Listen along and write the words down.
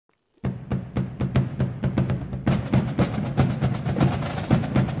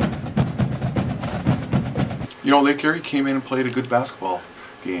Lake Erie came in and played a good basketball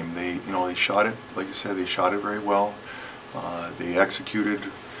game. They shot it, like you said, they shot it very well. They executed,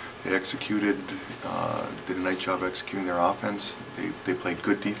 did a nice job executing their offense. They played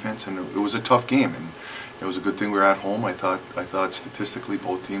good defense, and it was a tough game. And it was a good thing we were at home. I thought statistically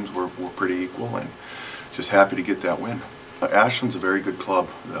both teams were pretty equal, and just happy to get that win. Ashland's a very good club.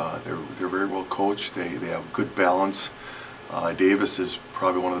 They're very well coached. They have good balance. Davis is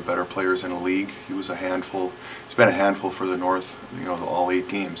probably one of the better players in the league. He was a handful. It's been a handful for the North. All 8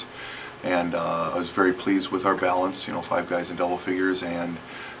 games, and I was very pleased with our balance. 5 guys in double figures, and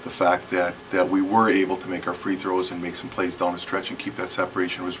the fact that we were able to make our free throws and make some plays down the stretch and keep that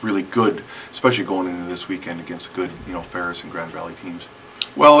separation was really good, especially going into this weekend against good Ferris and Grand Valley teams.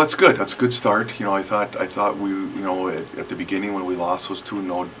 Well, that's good. That's a good start. I thought we, at the beginning when we lost those 2,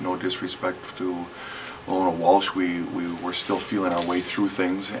 no disrespect to Lona Walsh, we were still feeling our way through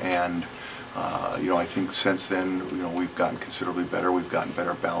things, and I think since then, we've gotten considerably better. We've gotten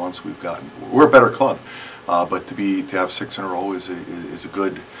better balance. We're a better club, but to have 6 in a row is a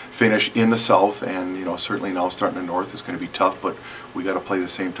good finish in the South, and certainly now starting in the North is going to be tough. But we got to play the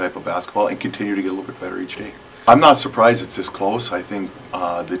same type of basketball and continue to get a little bit better each day. I'm not surprised it's this close. I think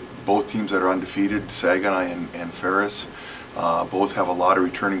that both teams that are undefeated, Saginaw and Ferris, both have a lot of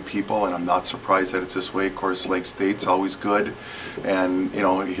returning people, and I'm not surprised that it's this way. Of course, Lake State's always good, and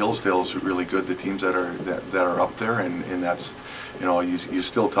Hillsdale's really good. The teams that are up there, and that's you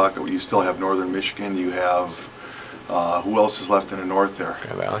still have Northern Michigan. You have who else is left in the North there?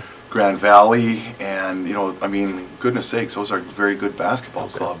 Grand Valley, and goodness sakes, those are very good basketball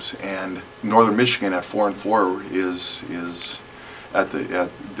clubs. And Northern Michigan at 4-4 is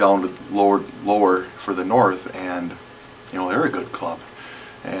down to lower for the North, and they're a good club,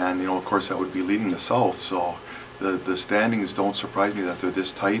 and of course that would be leading the South. So the standings don't surprise me that they're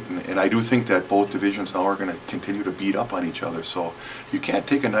this tight, and I do think that both divisions now are going to continue to beat up on each other. So you can't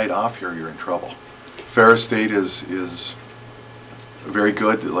take a night off here; you're in trouble. Ferris State is very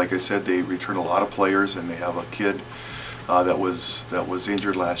good. Like I said, they return a lot of players, and they have a kid that was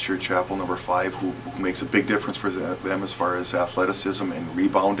injured last year, Chapel number 5, who makes a big difference for them as far as athleticism and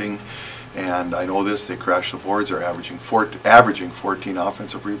rebounding. And I know this, they crash the boards. They're averaging 14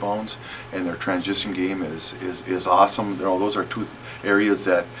 offensive rebounds, and their transition game is awesome. Those are 2 areas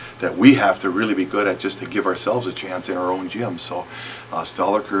that we have to really be good at just to give ourselves a chance in our own gym. So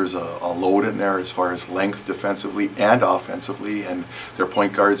Stolliker's a load in there as far as length defensively and offensively, and their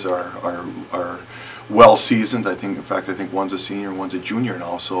point guards are well seasoned. I think one's a senior and one's a junior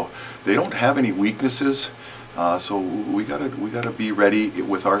now, so they don't have any weaknesses. So we gotta be ready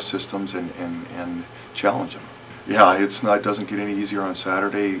with our systems and challenge them. Yeah, it doesn't get any easier on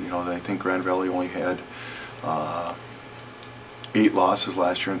Saturday. I think Grand Valley only had 8 losses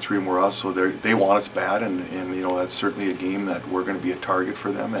last year, and 3 were us. So they want us bad, and that's certainly a game that we're going to be a target for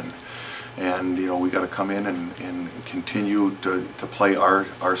them. And we got to come in and continue to play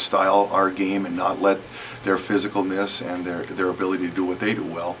our style, our game, and not let their physicalness and their ability to do what they do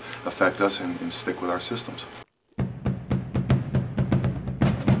well affect us, and stick with our systems.